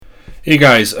Hey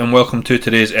guys, and welcome to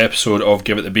today's episode of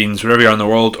Give It the Beans. Wherever you are in the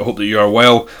world, I hope that you are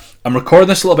well. I'm recording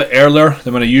this a little bit earlier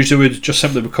than when I usually would, just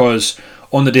simply because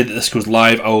on the day that this goes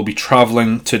live, I will be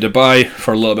travelling to Dubai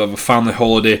for a little bit of a family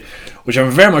holiday, which I'm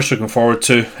very much looking forward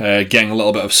to, getting a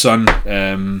little bit of sun,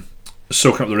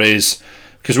 soaking up the rays,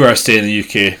 because where I stay in the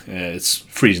UK, it's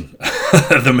freezing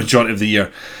the majority of the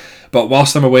year. But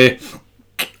whilst I'm away,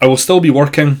 I will still be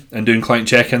working and doing client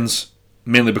check-ins,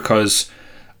 mainly because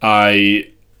I,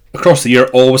 across the year,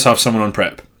 always have someone on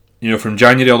prep. You know, from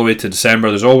January all the way to December,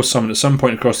 there's always someone at some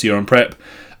point across the year on prep,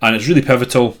 and it's really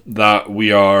pivotal that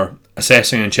we are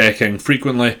assessing and checking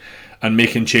frequently and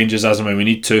making changes as and when we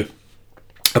need to,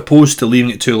 opposed to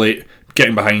leaving it too late,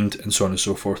 getting behind, and so on and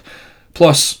so forth.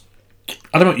 Plus,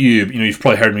 I don't know about you, you've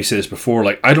probably heard me say this before,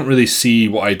 I don't really see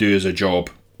what I do as a job,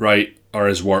 right, or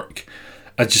as work.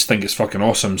 I just think it's fucking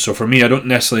awesome. So for me, I don't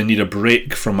necessarily need a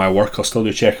break from my work. I'll still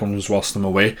do check-ins whilst I'm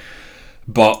away.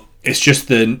 But it's just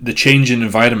the change in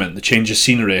environment, the change of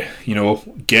scenery,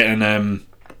 getting out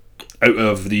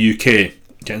of the UK,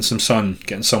 getting some sun,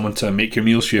 getting someone to make your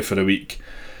meals for you for a week,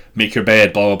 make your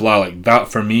bed, blah, blah, blah. That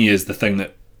for me is the thing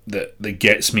that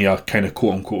gets me a kind of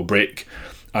quote-unquote break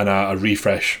and a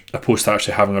refresh, opposed to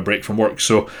actually having a break from work.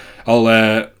 So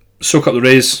I'll soak up the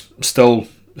rays, still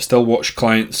watch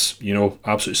clients,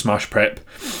 absolutely smash prep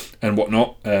and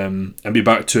whatnot, and be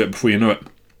back to it before you know it.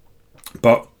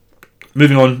 But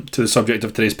moving on to the subject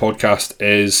of today's podcast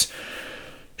is,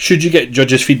 should you get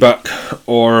judges' feedback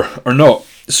or not?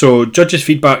 So judges'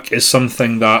 feedback is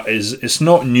something that it's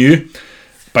not new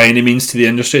by any means to the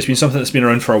industry. It's been something that's been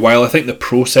around for a while. I think the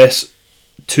process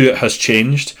to it has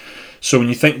changed. So when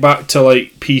you think back to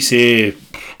PCA,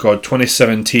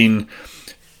 2017,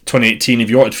 2018, if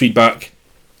you wanted feedback,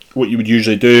 what you would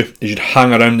usually do is you'd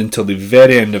hang around until the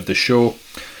very end of the show.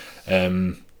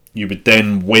 You would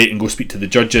then wait and go speak to the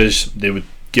judges. They would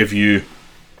give you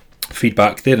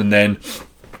feedback there and then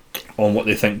on what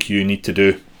they think you need to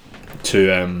do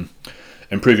to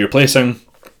improve your placing,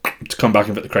 to come back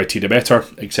and fit the criteria better,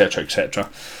 etc, etc.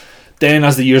 Then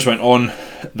as the years went on,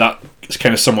 that's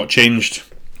kind of somewhat changed,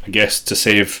 I guess, to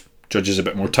save judges a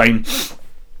bit more time,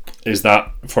 is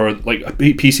that for a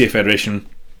PCA Federation,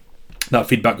 that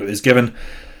feedback that is given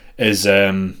is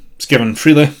it's given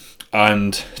freely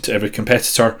and to every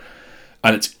competitor,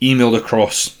 and it's emailed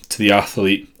across to the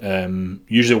athlete,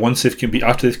 usually once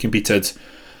after they've competed,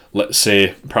 let's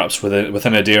say perhaps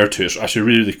within a day or two. It's actually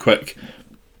really, really quick,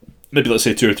 maybe let's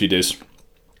say 2 or 3 days.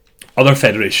 Other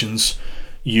federations,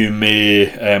 you may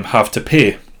have to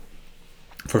pay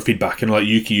for feedback, like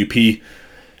UKUP,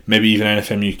 maybe even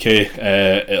NFM UK,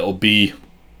 it'll be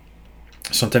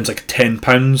sometimes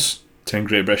 £10, 10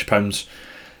 Great British pounds,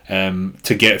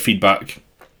 to get feedback.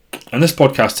 And this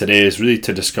podcast today is really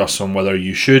to discuss on whether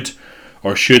you should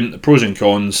or shouldn't, the pros and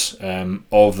cons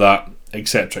of that,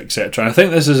 etc, etc. And I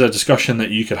think this is a discussion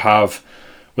that you could have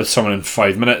with someone in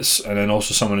 5 minutes, and then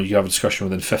also someone you could have a discussion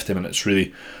within 50 minutes,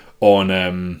 really,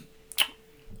 on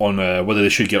whether they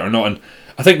should get it or not. And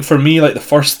I think for me, the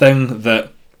first thing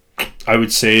that I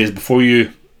would say is, before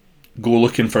you go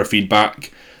looking for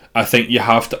feedback, I think you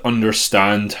have to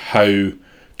understand how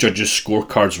judges'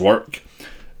 scorecards work,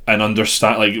 and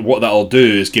understand what that'll do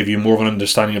is give you more of an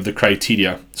understanding of the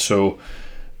criteria. So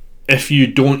if you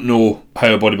don't know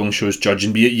how a bodybuilding show is judged,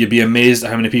 and you'd be amazed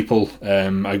at how many people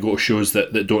I go to shows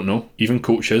that don't know, even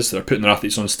coaches that are putting their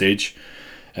athletes on stage.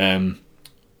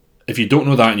 If you don't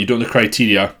know that and you don't know the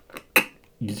criteria,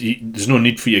 there's no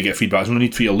need for you to get feedback. There's no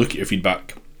need for you to look at your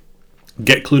feedback.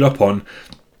 Get clued up on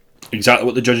exactly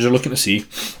what the judges are looking to see,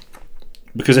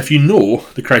 because if you know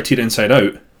the criteria inside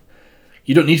out,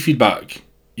 you don't need feedback.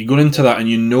 You go into that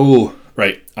and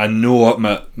right, I know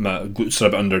my glutes are a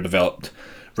bit underdeveloped,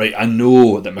 right, I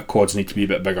know that my quads need to be a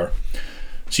bit bigger.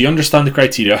 So you understand the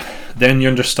criteria, then you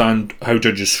understand how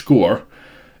judges score.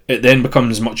 It then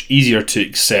becomes much easier to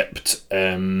accept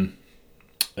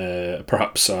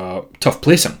perhaps tough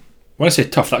placing. When I say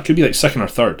tough, that could be second or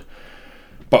third.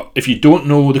 But if you don't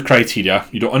know the criteria,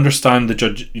 you don't understand how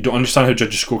judges'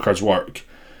 scorecards work,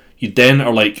 you then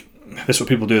are this is what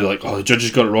people do, oh, the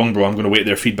judges got it wrong, bro, I'm going to wait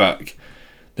their feedback.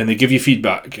 Then they give you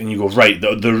feedback and you go, right,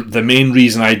 the main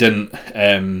reason I didn't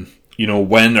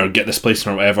win or get this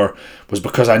placement or whatever was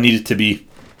because I needed to be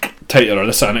tighter or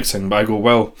this, that, and next thing. But I go,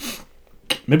 well,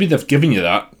 maybe they've given you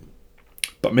that,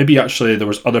 but maybe actually there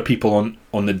was other people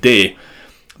on the day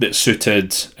that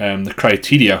suited the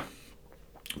criteria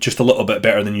just a little bit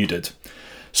better than you did.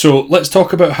 So let's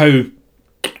talk about how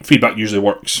feedback usually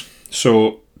works.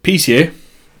 So PCA,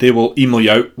 they will email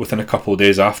you out within a couple of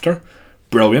days after.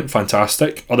 Brilliant,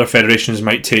 fantastic. Other federations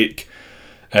might take,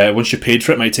 once you paid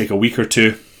for it, might take a week or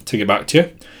two to get back to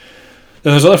you.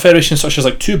 Then there's other federations such as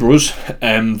like Two Bros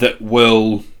that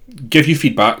will give you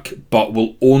feedback, but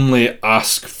will only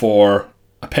ask for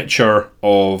a picture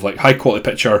of like high quality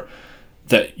picture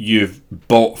that you've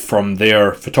bought from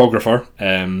their photographer,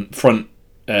 front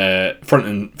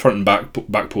and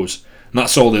back pose, and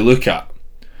that's all they look at.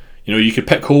 You know, you could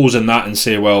pick holes in that and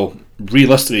say, well,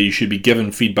 realistically, you should be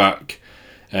given feedback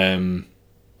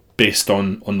based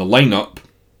on the lineup,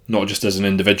 not just as an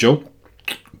individual.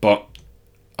 But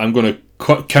I'm going to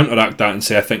counteract that and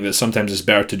say I think that sometimes it's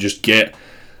better to just get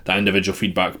that individual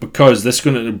feedback, because this is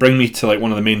going to bring me to like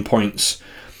one of the main points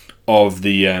of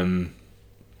the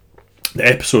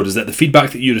episode, is that the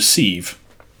feedback that you receive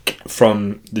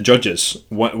from the judges,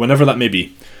 whenever that may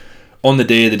be, on the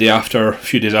day after, a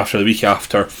few days after, the week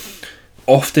after,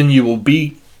 often you'll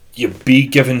be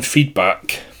given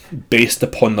feedback based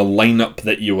upon the lineup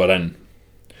that you were in,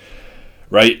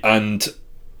 right? And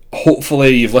hopefully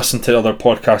you've listened to other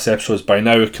podcast episodes by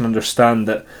now, can understand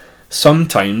that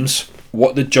sometimes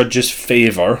what the judges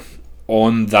favour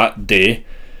on that day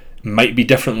might be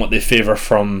different than what they favour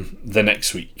from the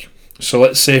next week. So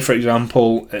let's say, for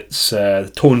example, it's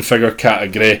the tone figure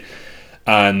category,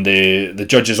 and the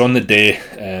judges on the day,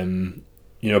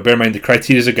 bear in mind the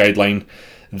criteria is a guideline,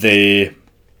 they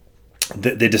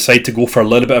decide to go for a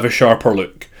little bit of a sharper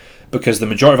look, because the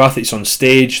majority of athletes on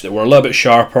stage that were a little bit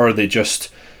sharper, they just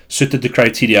suited the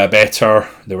criteria better,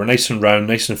 they were nice and round,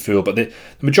 nice and full, but the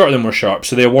majority of them were sharp,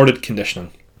 so they awarded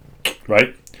conditioning,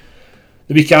 right?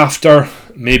 The week after,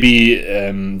 maybe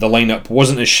the lineup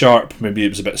wasn't as sharp, maybe it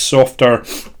was a bit softer,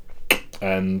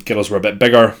 and girls were a bit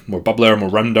bigger, more bubblier, more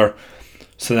rounder,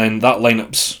 so then that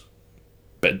lineup's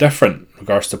a bit different in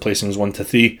regards to placings 1 to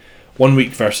 3, 1 week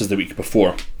versus the week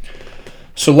before.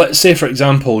 So let's say, for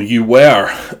example, you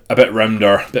were a bit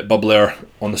rounder, a bit bubblier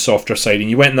on the softer side, and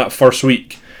you went in that first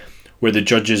week where the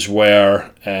judges were,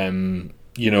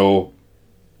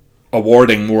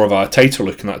 awarding more of a tighter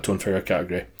look in that tone figure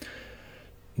category.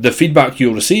 The feedback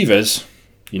you'll receive is,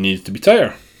 you need to be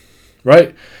tighter,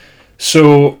 right?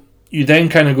 So you then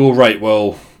kind of go, right,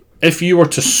 well, if you were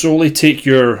to solely take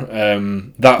your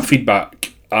that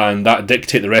feedback and that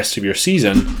dictate the rest of your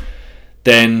season,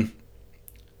 then,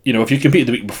 if you competed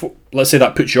the week before, let's say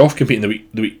that puts you off competing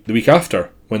the week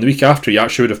after. When the week after you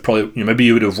actually would have probably, maybe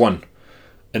you would have won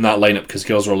in that lineup because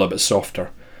girls were a little bit softer.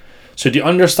 So do you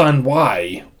understand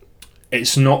why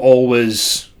it's not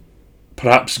always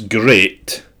perhaps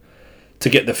great to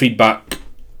get the feedback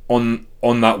on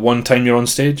that one time you're on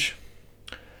stage?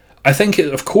 I think,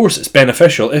 of course, it's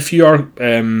beneficial if you're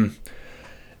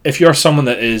someone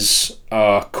that is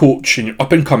a coach and you're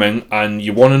up and coming and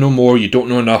you want to know more, you don't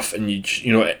know enough, and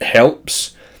it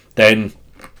helps. Then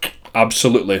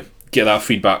absolutely get that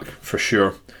feedback for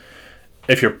sure.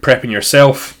 If you're prepping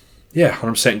yourself,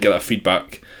 100% get that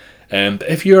feedback. But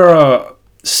if you're a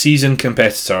seasoned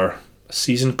competitor, a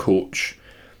seasoned coach,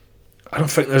 I don't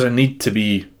think there's a need to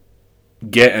be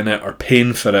getting it or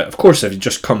paying for it. Of course, if it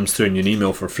just comes through in your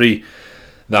email for free,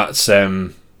 that's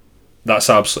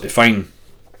absolutely fine.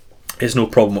 It's no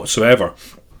problem whatsoever.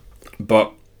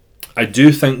 But I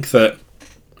do think that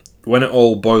when it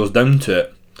all boils down to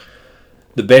it,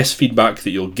 the best feedback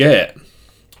that you'll get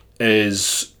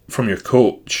is from your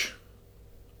coach,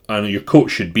 and your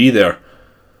coach should be there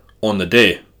on the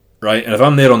day, right? And if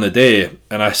I'm there on the day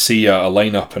and I see a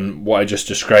lineup and what I just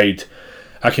described,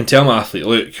 I can tell my athlete,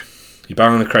 look, you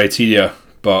bang on the criteria,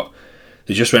 but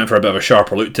they just went for a bit of a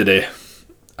sharper look today.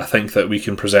 I think that we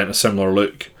can present a similar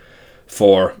look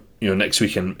for next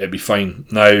week and it'd be fine.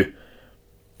 Now,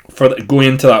 for going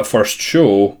into that first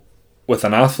show with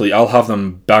an athlete, I'll have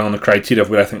them bang on the criteria of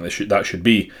where I think that should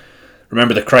be.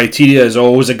 Remember, the criteria is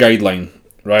always a guideline,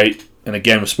 right? And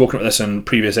again, we've spoken about this in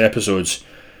previous episodes.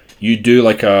 You do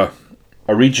like a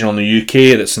regional in the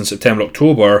UK that's in September,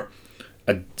 October,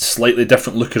 a slightly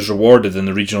different look is rewarded than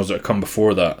the regionals that come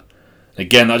before that.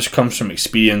 Again, that just comes from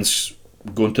experience,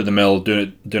 going to the mill,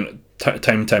 doing it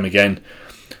time and time again.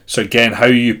 So again, how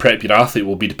you prep your athlete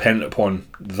will be dependent upon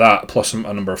that, plus a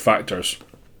number of factors.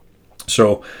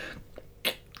 So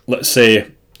let's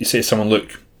say you say to someone,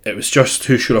 look, it was just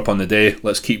who showed up on the day,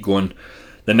 let's keep going.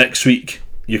 The next week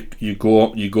you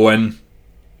go in,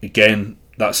 again,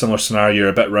 that similar scenario, you're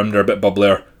a bit rounder, a bit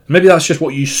bubblier. Maybe that's just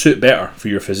what you suit better for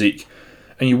your physique,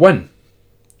 and you win,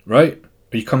 right?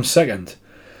 Or you come second.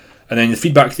 And then the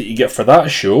feedback that you get for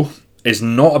that show is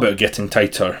not about getting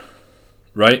tighter,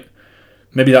 right?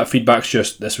 Maybe that feedback's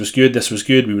just, this was good,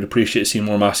 we would appreciate seeing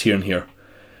more mass here and here.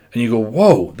 And you go,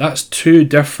 whoa, that's two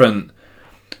different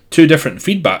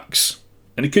feedbacks.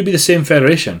 And it could be the same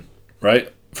federation,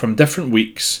 right? From different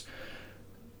weeks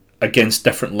against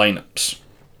different lineups.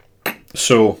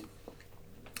 So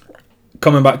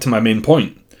coming back to my main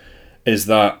point, is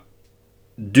that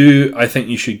do I think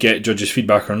you should get judges'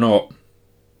 feedback or not?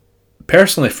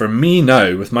 Personally, for me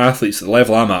now, with my athletes at the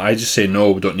level I'm at, I just say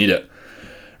no, we don't need it.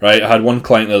 Right? I had one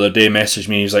client the other day message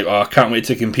me, he's like, I can't wait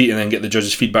to compete and then get the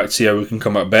judges' feedback to see how we can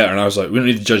come out better. And I was like, we don't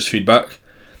need the judges' feedback.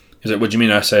 He's like, what do you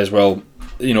mean? I says, well,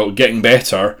 getting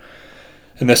better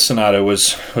in this scenario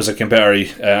was a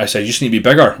competitor. I said, you just need to be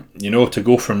bigger, to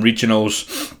go from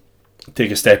regionals,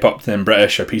 take a step up to then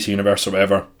British or PC Universe or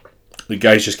whatever. The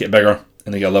guys just get bigger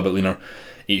and they get a little bit leaner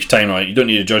each time. Right? You don't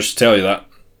need a judge to tell you that,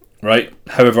 right?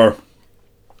 However,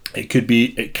 it can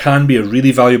be a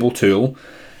really valuable tool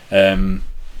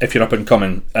if you're up and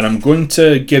coming. And I'm going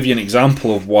to give you an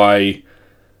example of why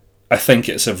I think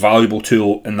it's a valuable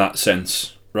tool in that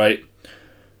sense, right?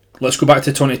 Let's go back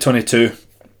to 2022.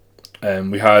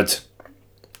 We had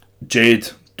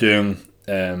Jade doing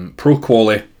pro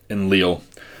quali in Lille.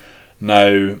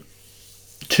 Now,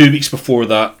 2 weeks before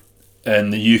that, in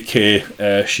the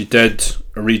UK, she did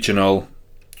a regional.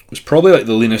 It was probably like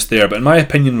the leanest there, but in my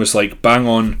opinion was like bang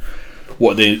on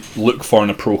what they look for in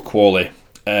a pro quali.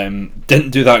 Didn't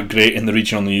do that great in the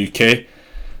regional in the UK.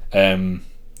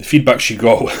 The feedback she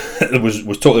got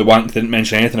was totally wank. Didn't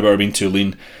mention anything about her being too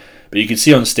lean, but you could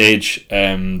see on stage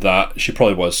that she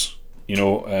probably was.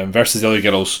 Versus the other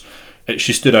girls,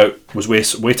 she stood out, was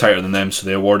way tighter than them, so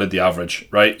they awarded the average,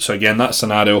 right? So again, that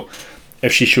scenario,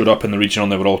 if she showed up in the regional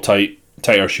and they were all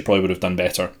tighter, she probably would have done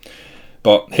better.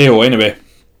 But hey-ho, anyway,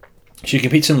 she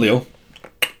competes in Lille,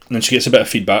 and then she gets a bit of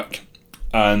feedback,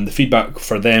 and the feedback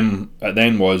for them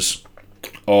then was,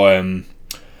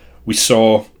 we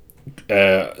saw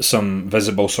some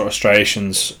visible sort of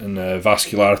striations and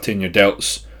vascularity in your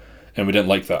delts, and we didn't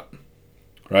like that.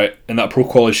 Right, in that pro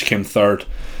quali she came third.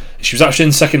 She was actually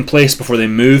in second place before they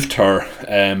moved her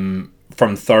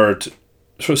from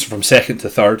second to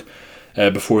third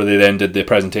before they then did the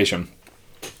presentation.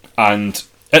 And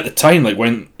at the time,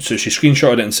 so she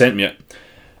screenshotted it and sent me it.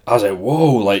 I was like,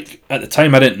 whoa! Like at the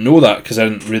time, I didn't know that because I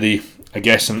didn't really, I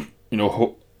guess,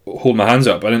 hold my hands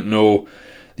up. I didn't know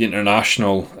the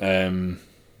international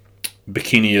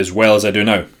bikini as well as I do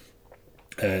now.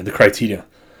 The criteria.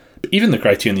 But even the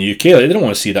criteria in the UK, they don't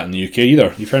want to see that in the UK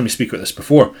either. You've heard me speak about this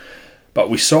before. But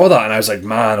we saw that and I was like,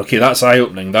 man, okay, that's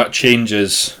eye-opening. That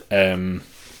changes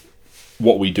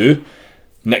what we do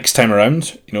next time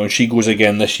around. And she goes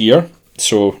again this year.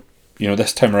 So,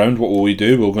 this time around, what will we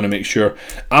do? We're going to make sure.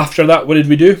 After that, what did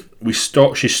we do?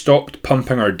 She stopped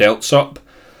pumping her delts up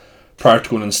prior to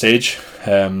going on stage.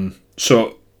 And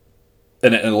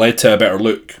it led to a better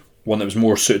look, one that was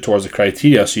more suited towards the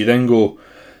criteria. So you then go,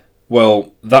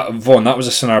 well, that was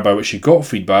a scenario by which you got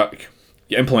feedback,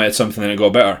 you implemented something and it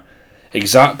got better.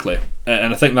 Exactly.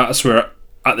 And I think that's where,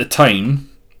 at the time,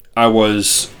 I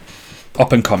was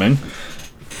up and coming.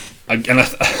 And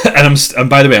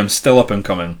by the way, I'm still up and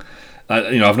coming.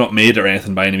 I've not made it or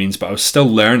anything by any means, but I was still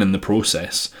learning the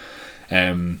process.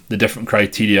 The different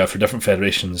criteria for different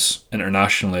federations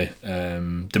internationally,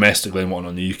 domestically and whatnot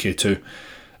in the UK too.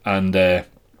 And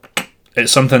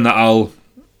it's something that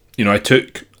I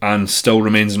took and still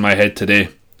remains in my head today,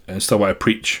 and still what I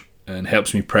preach and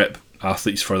helps me prep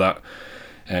athletes for that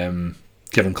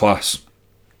given class.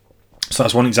 So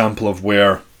that's one example of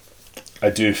where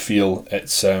I do feel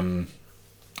it's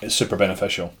super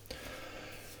beneficial.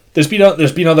 There's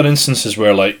been other instances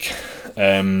where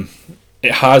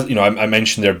it has, I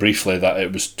mentioned there briefly that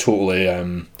it was totally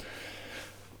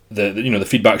the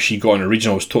feedback she got in a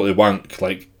regional was totally wank.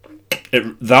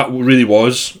 That really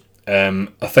was. I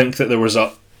think that there was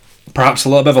perhaps a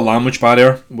little bit of a language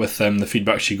barrier with the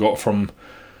feedback she got from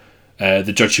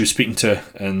the judge she was speaking to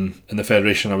in the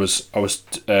federation I was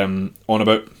on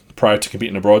about prior to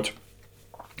competing abroad,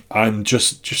 and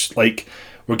just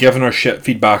we're giving her shit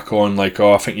feedback on I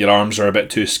think your arms are a bit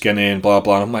too skinny and blah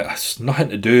blah. I'm like, that's nothing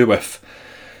to do with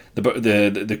the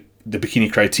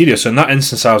bikini criteria. So in that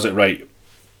instance, I was like, right,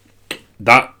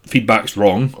 that feedback's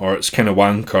wrong, or it's kind of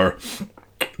wank, or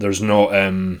there's not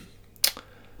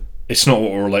it's not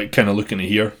what we're kind of looking at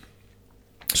here.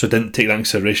 So I didn't take that into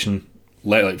consideration,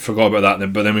 forgot about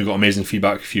that, but then we got amazing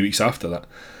feedback a few weeks after that.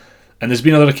 And there's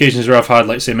been other occasions where I've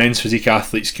had, say, men's physique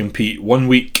athletes compete 1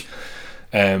 week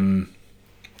in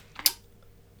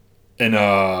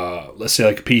let's say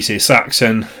a PCA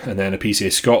Saxon and then a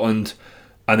PCA Scotland,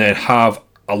 and then have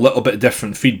a little bit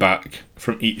different feedback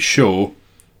from each show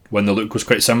when the look was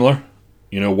quite similar.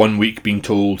 1 week being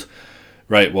told,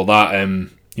 right, well that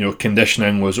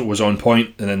conditioning was on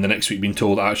point, and then the next week being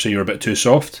told, actually you're a bit too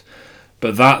soft.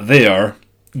 But that there,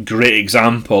 great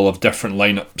example of different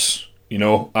lineups.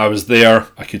 I was there,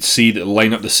 I could see that the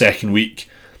lineup the second week,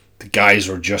 the guys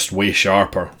were just way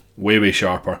sharper, way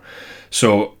sharper.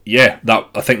 So yeah, that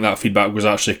I think that feedback was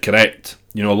actually correct.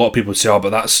 You know, a lot of people would say, "Oh,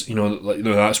 but that's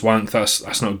that's wank.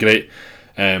 That's not great."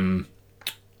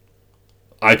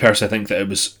 I personally think that it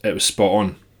was spot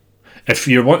on. If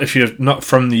you're not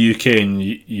from the UK and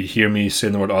you hear me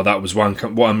saying the word, "Oh, that was wank,"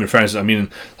 what I'm referring to, I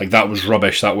mean, like, that was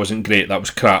rubbish. That wasn't great. That was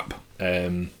crap.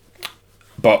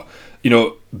 But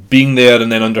being there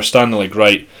and then understanding, like,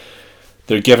 right,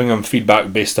 they're giving them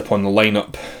feedback based upon the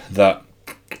lineup that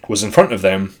was in front of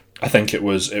them. I think it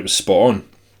was spot on.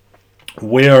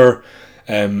 Where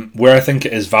I think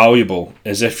it is valuable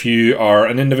is if you are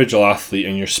an individual athlete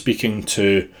and you're speaking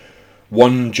to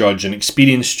one judge, an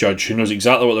experienced judge who knows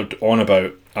exactly what they're on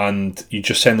about, and you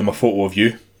just send them a photo of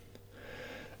you,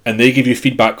 and they give you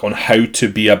feedback on how to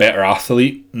be a better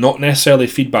athlete, not necessarily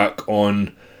feedback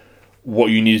on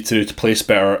what you need to do to place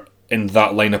better in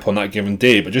that lineup on that given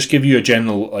day, but just give you a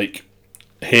general, like,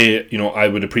 hey, I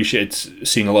would appreciate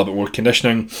seeing a little bit more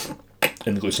conditioning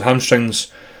in the glutes and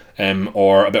hamstrings,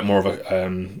 or a bit more of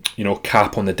a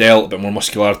cap on the delt, a bit more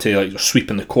muscularity, like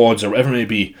sweeping the quads or whatever it may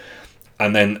be.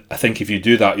 And then I think if you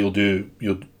do that, you'll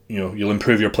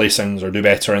improve your placings or do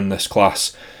better in this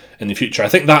class in the future. I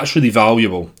think that's really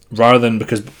valuable, rather than,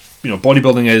 because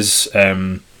bodybuilding is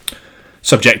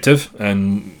subjective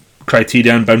and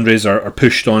criteria and boundaries are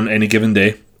pushed on any given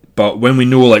day. But when we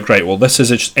know, like, right, well, this is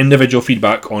just individual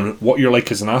feedback on what you're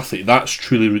like as an athlete, that's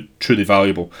truly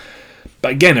valuable.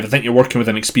 But again, if I think you're working with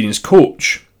an experienced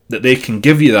coach, that they can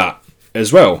give you that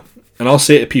as well. And I'll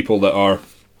say to people that are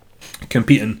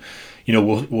competing,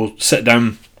 we'll sit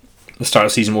down at the start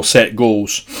of the season, we'll set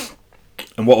goals.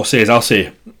 And what I'll say is, and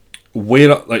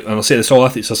I'll say this to all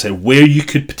athletes, I'll say, where you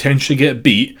could potentially get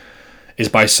beat is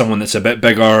by someone that's a bit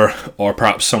bigger, or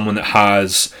perhaps someone that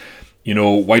has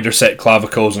wider set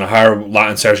clavicles and a higher lat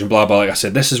insertion, blah blah. Like I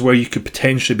said, this is where you could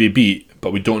potentially be beat,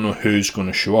 but we don't know who's going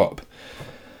to show up.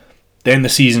 Then the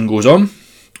season goes on,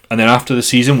 and then after the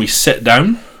season we sit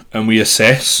down and we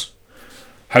assess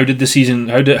how did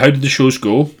the shows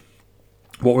go,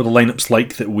 what were the lineups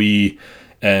like that we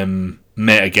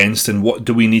met against, and what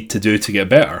do we need to do to get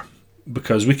better,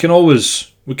 because we can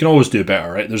always do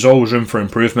better, right? There's always room for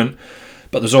improvement.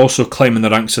 But there's also climbing the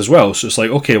ranks as well. So it's like,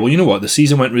 okay, well, you know what? The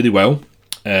season went really well.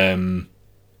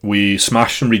 We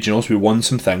smashed some regionals. We won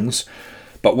some things.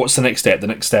 But what's the next step? The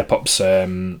next step up's,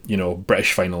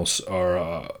 British finals, or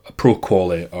a pro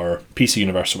quali, or PC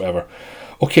Universe, or whatever.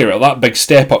 Okay, right, that big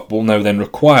step up will now then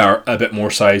require a bit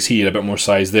more size here, a bit more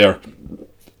size there,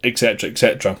 etc.,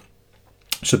 etc.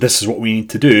 So this is what we need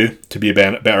to do to be a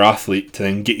better athlete, to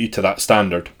then get you to that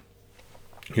standard.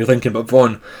 You're thinking, but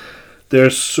Vaughn,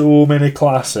 there's so many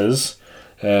classes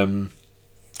and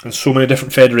so many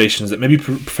different federations that maybe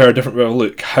prefer a different way of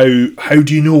look. How do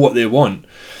you know what they want?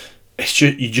 It's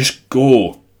just, you just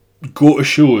go to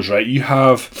shows, right? You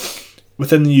have,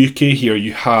 within the UK here,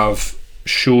 you have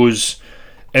shows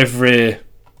every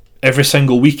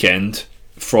single weekend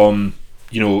from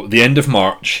the end of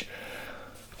March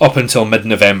up until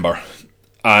mid-November,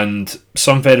 and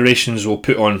some federations will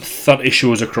put on 30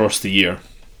 shows across the year.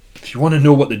 If you want to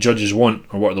know what the judges want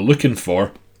or what they're looking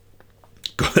for,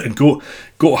 go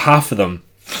to half of them.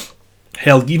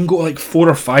 Hell, even go to like 4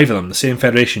 or 5 of them, the same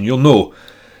federation. You'll know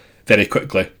very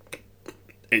quickly.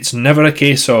 It's never a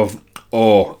case of,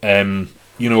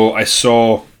 I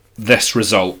saw this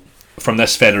result from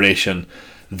this federation.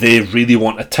 They really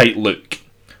want a tight look.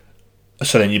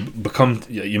 So then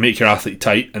you make your athlete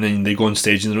tight, and then they go on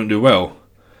stage and they don't do well.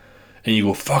 And you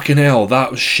go, fucking hell,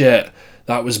 that was shit.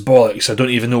 That was bollocks. I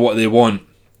don't even know what they want.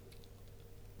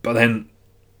 But then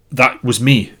that was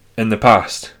me in the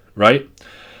past, right?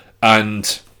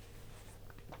 And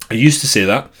I used to say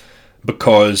that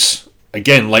because,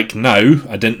 again, like now,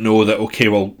 I didn't know that, okay,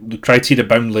 well, the criteria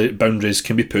boundaries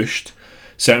can be pushed.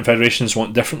 Certain federations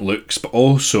want different looks, but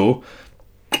also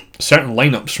certain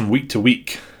lineups from week to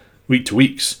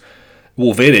weeks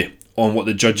will vary on what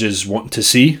the judges want to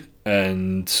see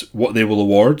and what they will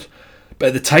award. But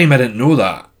at the time, I didn't know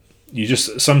that. You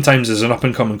just, sometimes as an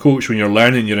up-and-coming coach, when you're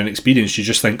learning, you're inexperienced, you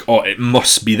just think, oh, it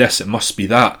must be this, it must be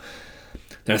that.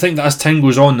 And I think that as time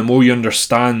goes on, the more you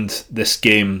understand this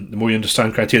game, the more you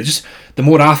understand criteria, just the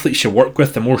more athletes you work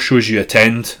with, the more shows you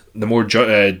attend, the more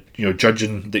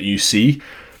judging that you see.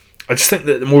 I just think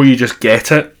that the more you just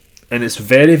get it, and it's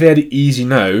very, very easy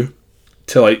now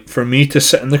to, like, for me to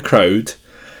sit in the crowd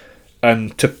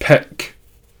and to pick,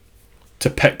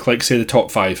 like, say, the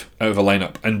top 5 out of a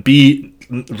lineup and be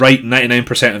right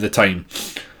 99% of the time.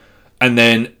 And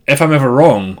then if I'm ever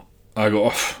wrong, I go,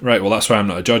 oh, right, well, that's why I'm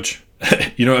not a judge.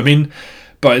 You know what I mean?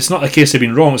 But it's not a case of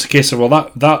being wrong. It's a case of,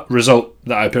 well, that result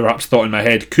that I perhaps thought in my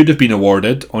head could have been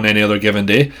awarded on any other given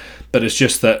day, but it's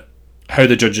just that how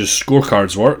the judges'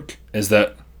 scorecards work is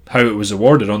that how it was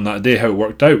awarded on that day, how it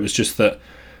worked out was just that,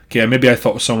 okay, maybe I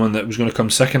thought someone that was going to come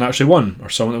second actually won, or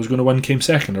someone that was going to win came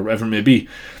second, or whatever it may be.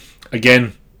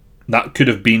 Again, that could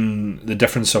have been the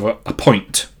difference of a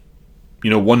point,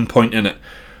 1 point in it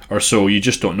or so. You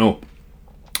just don't know.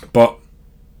 But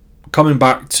coming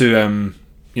back to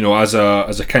as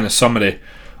a kind of summary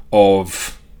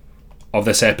of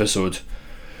this episode,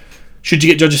 should you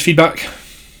get judges' feedback?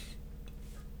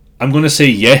 I'm going to say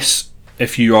yes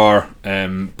if you are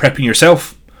prepping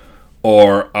yourself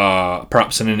or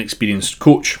perhaps an inexperienced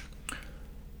coach.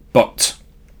 But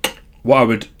what I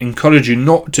would encourage you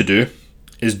not to do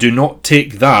is do not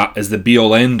take that as the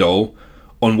be-all end-all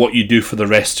on what you do for the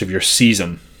rest of your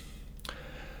season.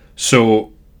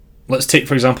 So let's take,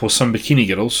 for example, some bikini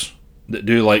girls that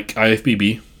do like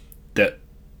IFBB that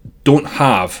don't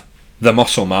have the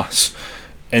muscle mass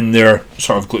in their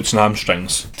sort of glutes and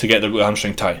hamstrings to get their glute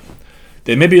hamstring tie.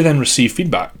 They maybe then receive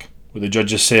feedback where the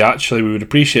judges say, actually, we would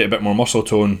appreciate a bit more muscle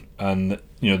tone and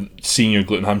seeing your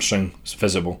glute and hamstring is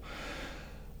visible.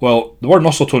 Well, the word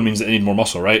muscle tone means that they need more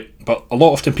muscle, right? But a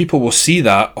lot of time people will see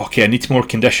that, okay, I need more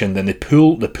condition, then they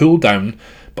pull down,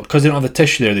 but because they don't have the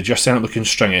tissue there, they just end up looking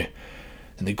stringy.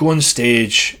 And they go on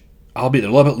stage, albeit they're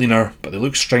a little bit leaner, but they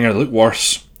look stringier, they look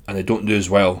worse, and they don't do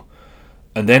as well.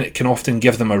 And then it can often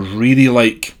give them a really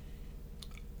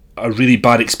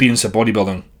bad experience of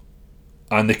bodybuilding,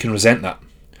 and they can resent that.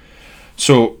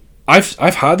 So I've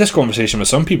had this conversation with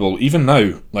some people, even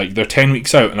now, like they're 10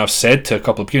 weeks out, and I've said to a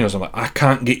couple of beginners, I'm like, I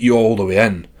can't get you all the way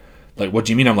in. Like, what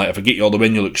do you mean? I'm like, if I get you all the way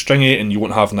in, you look stringy and you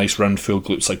won't have nice round full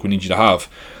glutes like we need you to have.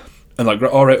 And like,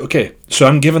 alright, okay. So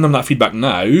I'm giving them that feedback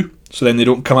now, so then they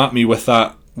don't come at me with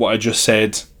that, what I just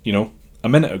said, a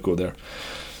minute ago there.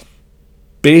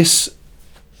 Base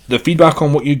the feedback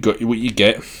on what you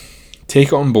get, take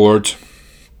it on board,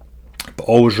 but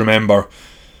always remember,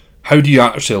 how do you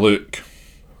actually look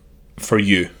for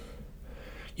you?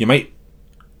 You might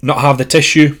not have the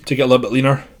tissue to get a little bit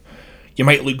leaner. You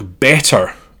might look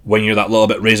better when you're that little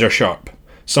bit razor sharp.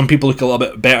 Some people look a little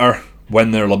bit better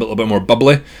when they're a little bit more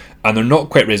bubbly, and they're not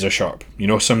quite razor sharp.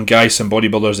 Some guys, some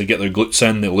bodybuilders, they get their glutes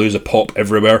in, they lose a pop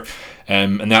everywhere,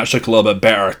 and they actually look a little bit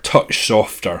better, a touch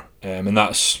softer, and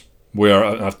that's where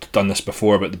I've done this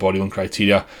before about the bodybuilding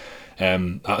criteria.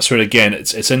 That's where, again,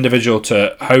 it's individual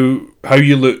to how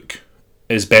you look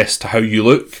is best to how you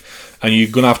look, and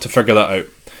you're going to have to figure that out.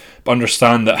 But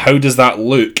understand that how does that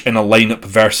look in a lineup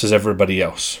versus everybody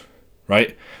else,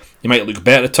 right? You might look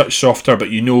better, a touch softer, but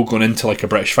going into like a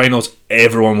British finals,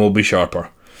 everyone will be sharper.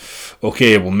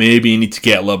 Okay, well maybe you need to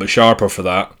get a little bit sharper for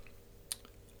that.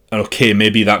 And okay,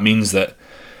 maybe that means that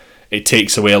it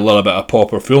takes away a little bit of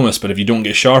pop or fullness, but if you don't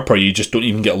get sharper, you just don't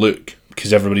even get a look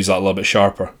because everybody's that little bit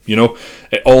sharper.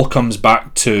 It all comes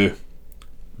back to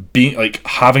being like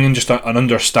having just an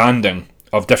understanding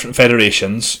of different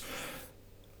federations,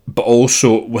 but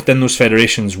also within those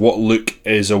federations, what look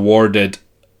is awarded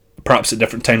perhaps at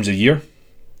different times of year.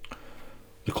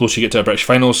 The closer you get to the British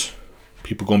finals,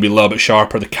 people are going to be a little bit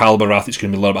sharper, the caliber of athletes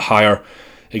going to be a little bit higher,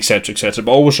 etc, etc.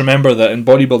 But always remember that in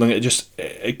bodybuilding,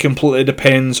 it completely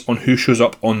depends on who shows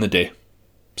up on the day.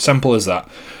 Simple as that.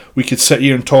 We could sit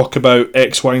here and talk about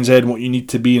X, Y, and Z and what you need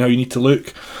to be and how you need to look.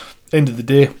 At the end of the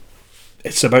day,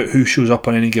 it's about who shows up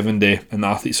on any given day and the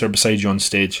athletes are beside you on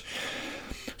stage.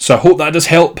 So I hope that does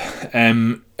help.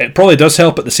 It probably does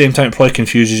help. At the same time, it probably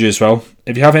confuses you as well.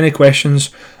 If you have any questions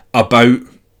about,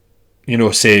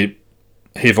 say,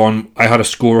 hey Vaughn, I had a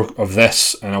score of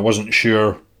this and I wasn't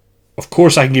sure. Of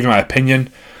course I can give you my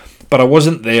opinion, but I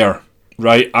wasn't there,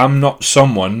 right? I'm not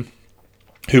someone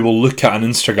who will look at an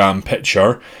Instagram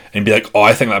picture and be like, oh,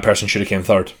 I think that person should have came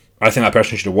third. I think that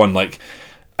person should have won. Like,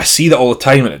 I see that all the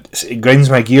time and it grinds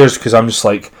my gears because I'm just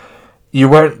like, you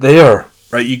weren't there,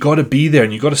 right? You got to be there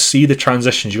and you got to see the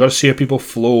transitions. You got to see how people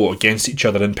flow against each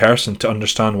other in person to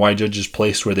understand why judges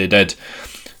placed where they did.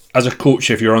 As a coach,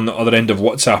 if you're on the other end of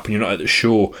WhatsApp and you're not at the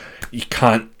show, you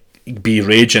can't be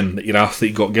raging that your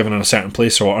athlete got given in a certain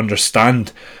place or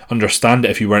understand it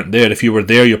if you weren't there. If you were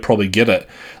there, you'll probably get it.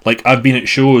 Like, I've been at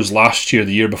shows last year,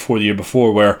 the year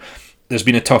before, where there's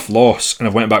been a tough loss and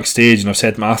I've went backstage and I've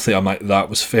said to my athlete, I'm like, that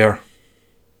was fair.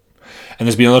 And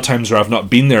there's been other times where I've not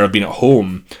been there, I've been at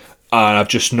home and I've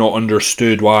just not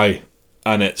understood why,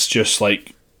 and it's just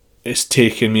like, it's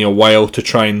taken me a while to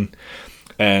try and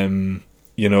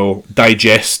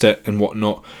digest it and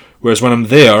whatnot. Whereas when I'm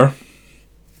there,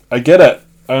 I get it,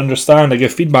 I understand, I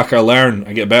give feedback, I learn,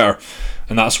 I get better,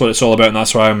 and that's what it's all about. And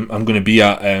that's why I'm going to be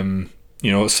at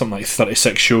it's something like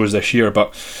 36 shows this year.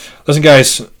 But listen,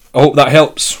 guys, I hope that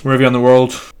helps wherever you're in the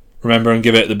world. Remember and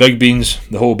give it the big beans,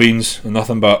 the whole beans, and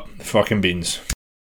nothing but the fucking beans.